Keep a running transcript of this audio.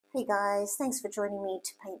Hey guys, thanks for joining me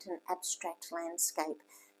to paint an abstract landscape.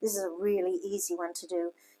 This is a really easy one to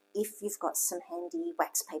do if you've got some handy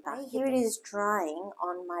wax paper. Here it is drying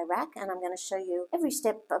on my rack, and I'm going to show you every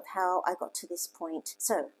step of how I got to this point.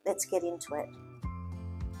 So let's get into it.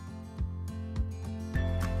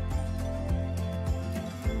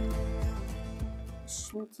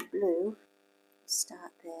 Schmincke blue,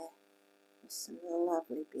 start there with some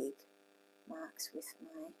lovely big marks with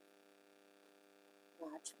my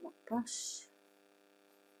large mop brush.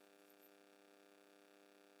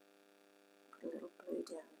 Put a little blue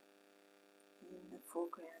down in the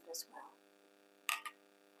foreground as well.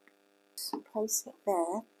 So place it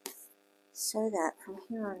there so that from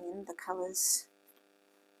here on in the colours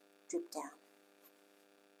drip down.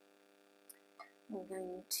 I'm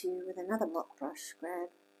going to, with another mop brush, grab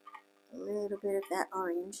a little bit of that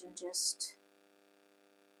orange and just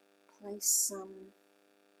place some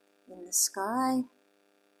in the sky.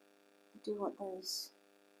 I do want those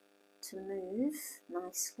to move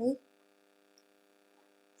nicely.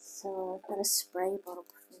 So I've got a spray bottle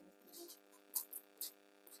with me.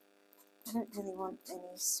 I don't really want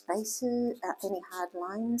any spaces, any hard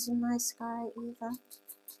lines in my sky either.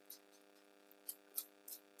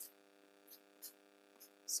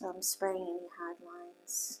 So I'm spraying any hard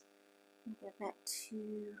lines. I'll go back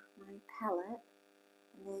to my palette,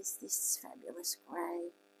 and there's this fabulous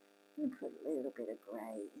grey. I'm going to put a little bit of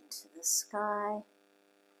grey into the sky,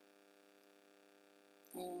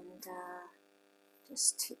 and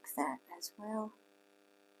just tip that as well.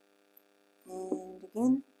 And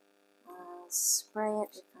again, I'll spray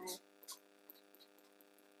it if I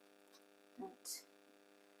don't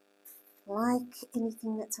like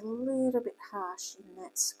anything that's a little bit harsh in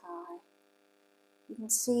that sky. You can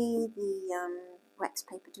see the wax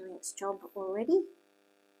paper doing its job already.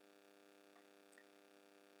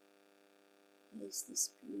 Here's this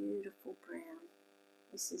beautiful brown.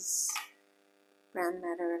 This is brown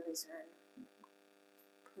madder alizarin.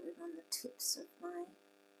 Put it on the tips of my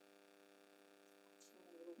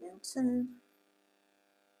little mountain.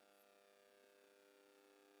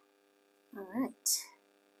 Alright,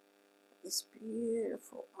 this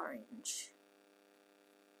beautiful orange.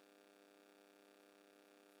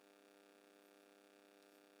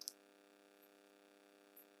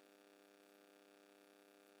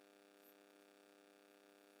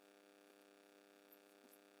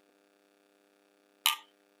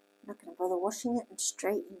 I'm not going to bother washing it, and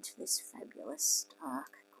straight into this fabulous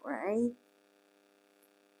dark grey.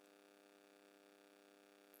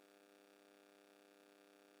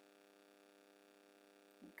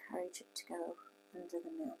 Encourage it to go under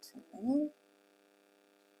the mountain there.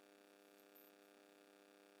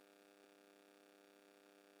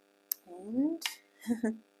 And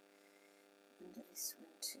under this one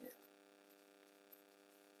too.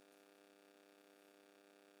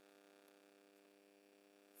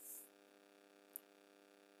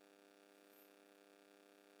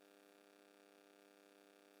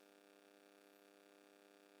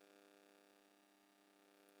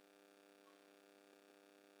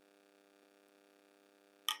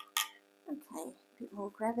 Okay, a bit more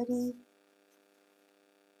gravity.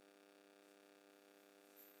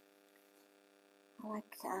 I like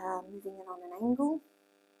moving it on an angle.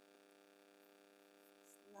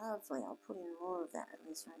 Lovely, I'll put in more of that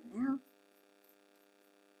alizarin now.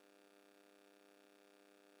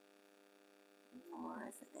 More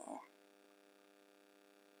over there.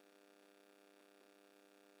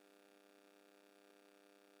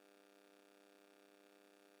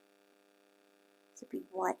 There's a big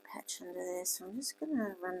white patch under there, so I'm just going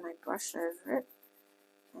to run my brush over it,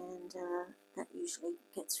 and that usually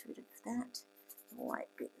gets rid of that. The white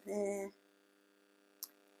bit there.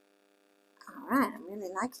 Alright, I'm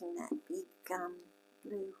really liking that big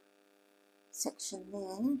blue section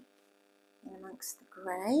there in amongst the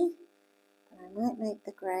grey, but I might make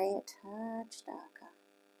the grey a touch darker,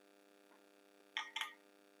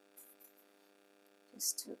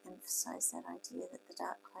 just to emphasize that idea that the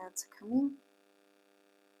dark clouds are coming.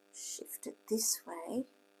 Shift it this way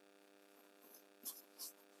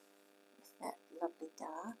with that lovely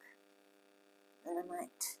dark, then I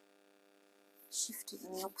might shift it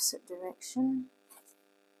in the opposite direction.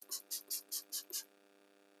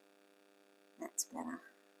 That's better.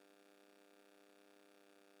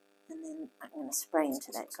 And then I'm going to spray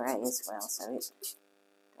into that grey as well, so it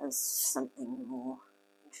does something more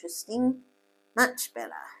interesting. Much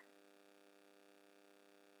better.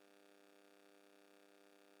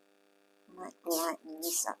 I might lighten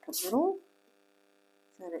this up a little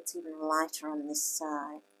so that it's even lighter on this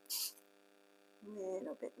side. A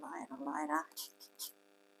little bit lighter.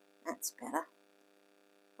 That's better.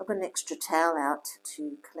 I've got an extra towel out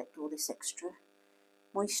to collect all this extra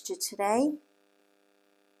moisture today.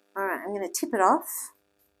 Alright, I'm going to tip it off.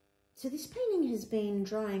 So this painting has been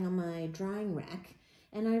drying on my drying rack,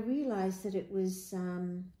 and I realised that it was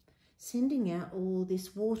sending out all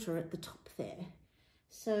this water at the top there.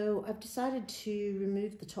 So I've decided to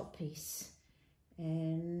remove the top piece,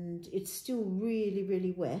 and it's still really,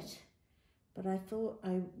 really wet, but I thought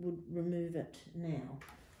I would remove it now.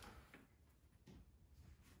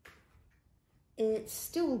 It's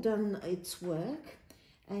still done its work,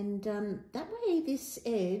 and that way this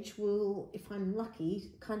edge will, if I'm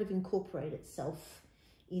lucky, kind of incorporate itself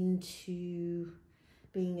into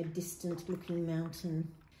being a distant looking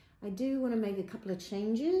mountain. I do want to make a couple of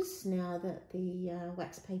changes now that the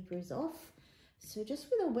wax paper is off. So just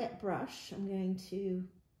with a wet brush, I'm going to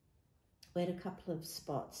wet a couple of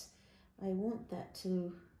spots. I want that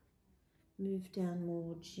to move down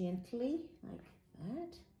more gently, like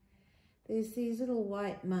that. There's these little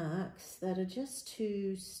white marks that are just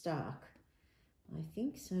too stark, I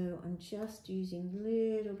think, so I'm just using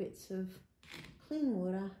little bits of clean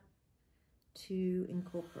water to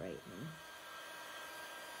incorporate them.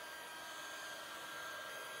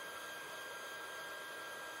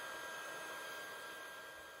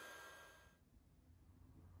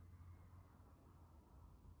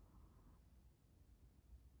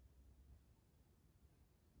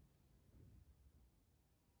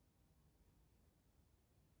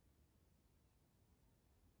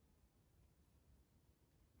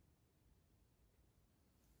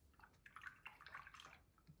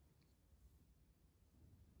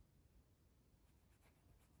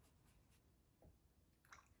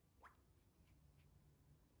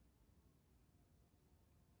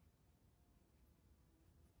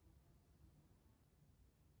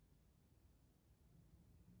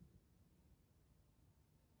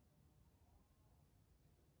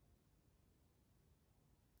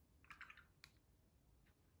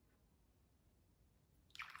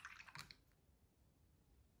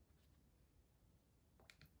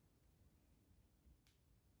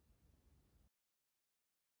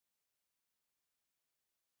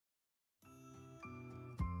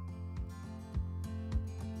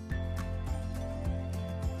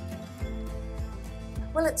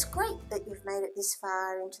 Well, it's great that you've made it this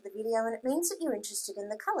far into the video, and it means that you're interested in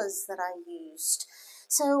the colours that I used.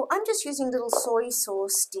 So I'm just using little soy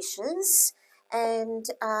sauce dishes, and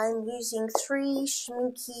I'm using 3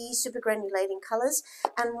 Schmincke super granulating colours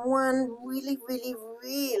and 1 really, really,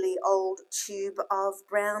 really old tube of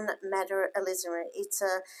brown madder alizarin. It's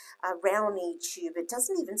a Rowney tube. It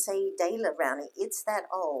doesn't even say Dela Rowney. It's that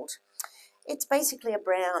old. It's basically a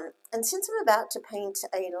brown, and since I'm about to paint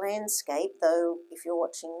a landscape, though if you're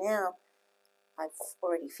watching now, I've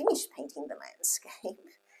already finished painting the landscape,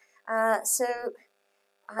 so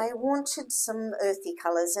I wanted some earthy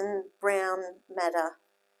colours, and brown madder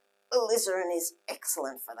alizarin is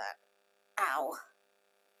excellent for that. Ow!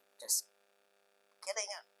 Just getting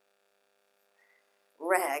a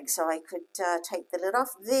rag so I could take the lid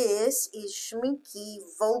off. This is Schmincke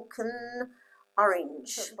Vulcan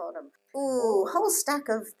Orange. Bottom. Ooh, whole stack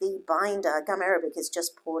of the binder. Gum arabic is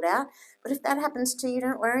just poured out. But if that happens to you,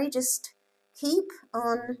 don't worry. Just keep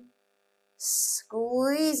on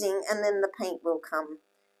squeezing, and then the paint will come.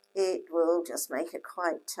 It will just make it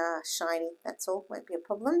quite shiny. That's all. Won't be a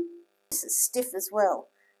problem. This is stiff as well.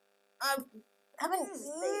 I haven't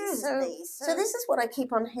used these. So this is what I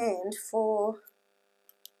keep on hand for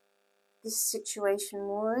this situation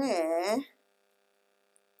where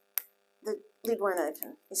the lid won't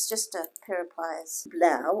open. It's just a pair of pliers.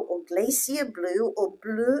 Blau or Glacier Blue or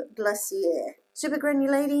Bleu Glacier. Super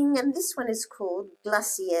granulating, and this one is called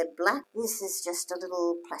Glacier Black. This is just a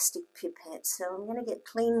little plastic pipette. So I'm going to get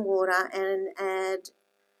clean water and add,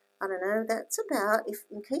 I don't know, that's about, if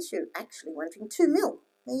in case you're actually wondering, 2 mil.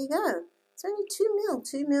 There you go. It's only 2 mil,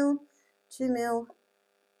 2 mil, 2 mil,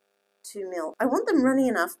 2 mil. I want them runny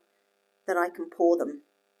enough that I can pour them.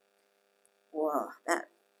 Wow, that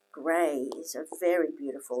grey is a very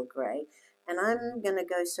beautiful grey, and I'm going to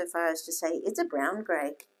go so far as to say it's a brown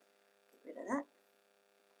grey. Get rid of that.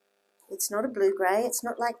 It's not a blue grey, it's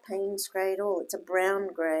not like Payne's grey at all, it's a brown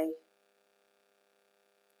grey.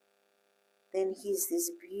 Then here's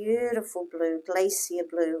this beautiful blue, Glacier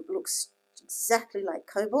Blue, looks exactly like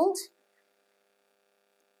cobalt.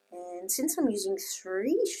 And since I'm using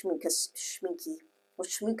 3 Schmincke, or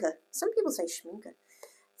Schmincke, some people say Schmincke,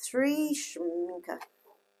 3 Schmincke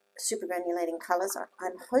super granulating colours,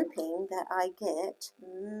 I'm hoping that I get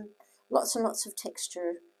lots and lots of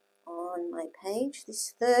texture on my page.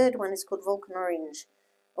 This third one is called Vulcan Orange.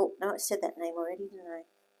 Oh, no, I said that name already, didn't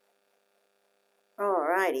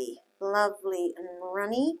Alrighty, lovely and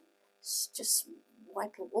runny. Just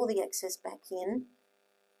wiping all the excess back in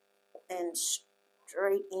and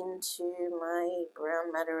straight into my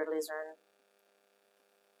brown madder alizarin.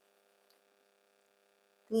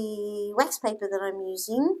 The wax paper that I'm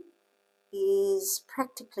using is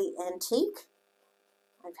practically antique.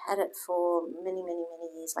 I've had it for many, many,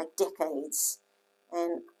 many years, like decades,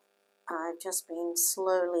 and I've just been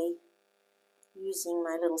slowly using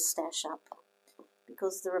my little stash up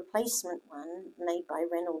because the replacement one made by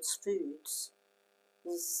Reynolds Foods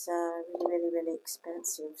is really, really, really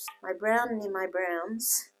expensive. My brown near my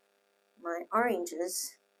browns, my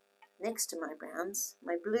oranges next to my browns,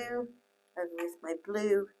 my blue over with my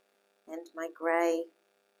blue, and my grey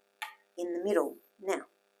in the middle. Now,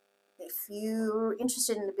 if you're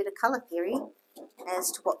interested in a bit of colour theory as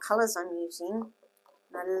to what colours I'm using,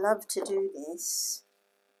 and I love to do this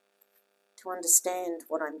to understand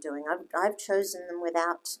what I'm doing. I've chosen them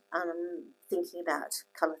without thinking about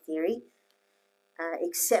colour theory,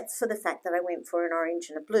 except for the fact that I went for an orange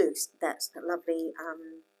and a blue. That's a lovely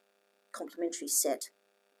complementary set.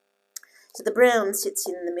 So the brown sits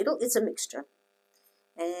in the middle. It's a mixture.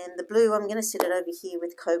 And the blue, I'm going to sit it over here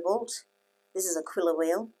with cobalt. This is Aquila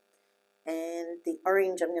wheel. And the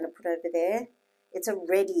orange I'm going to put over there. It's a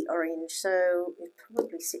reddy orange, so it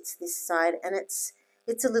probably sits this side, and it's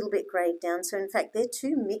a little bit greyed down. So in fact, they're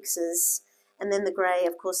two mixes, and then the grey,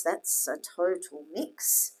 of course, that's a total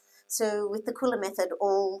mix. So with the Quilla method,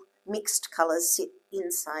 all mixed colours sit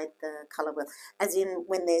inside the colour wheel, as in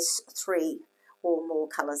when there's 3 or more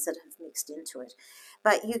colours that have mixed into it.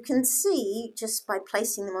 But you can see just by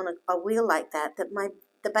placing them on a wheel like that, that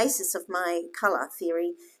the basis of my colour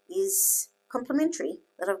theory is complementary,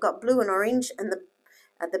 that I've got blue and orange, and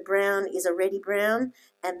the brown is a reddy brown,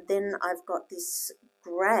 and then I've got this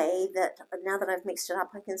grey that now that I've mixed it up,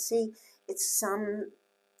 I can see it's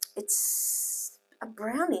a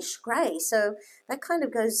brownish grey. So that kind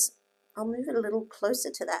of goes, I'll move it a little closer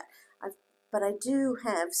to that. But I do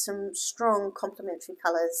have some strong complementary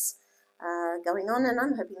colours going on, and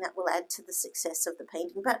I'm hoping that will add to the success of the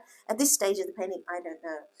painting. But at this stage of the painting, I don't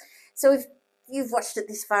know. So if you've watched it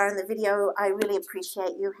this far in the video, I really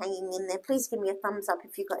appreciate you hanging in there. Please give me a thumbs up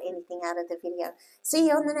if you got anything out of the video. See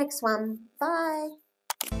you on the next one. Bye.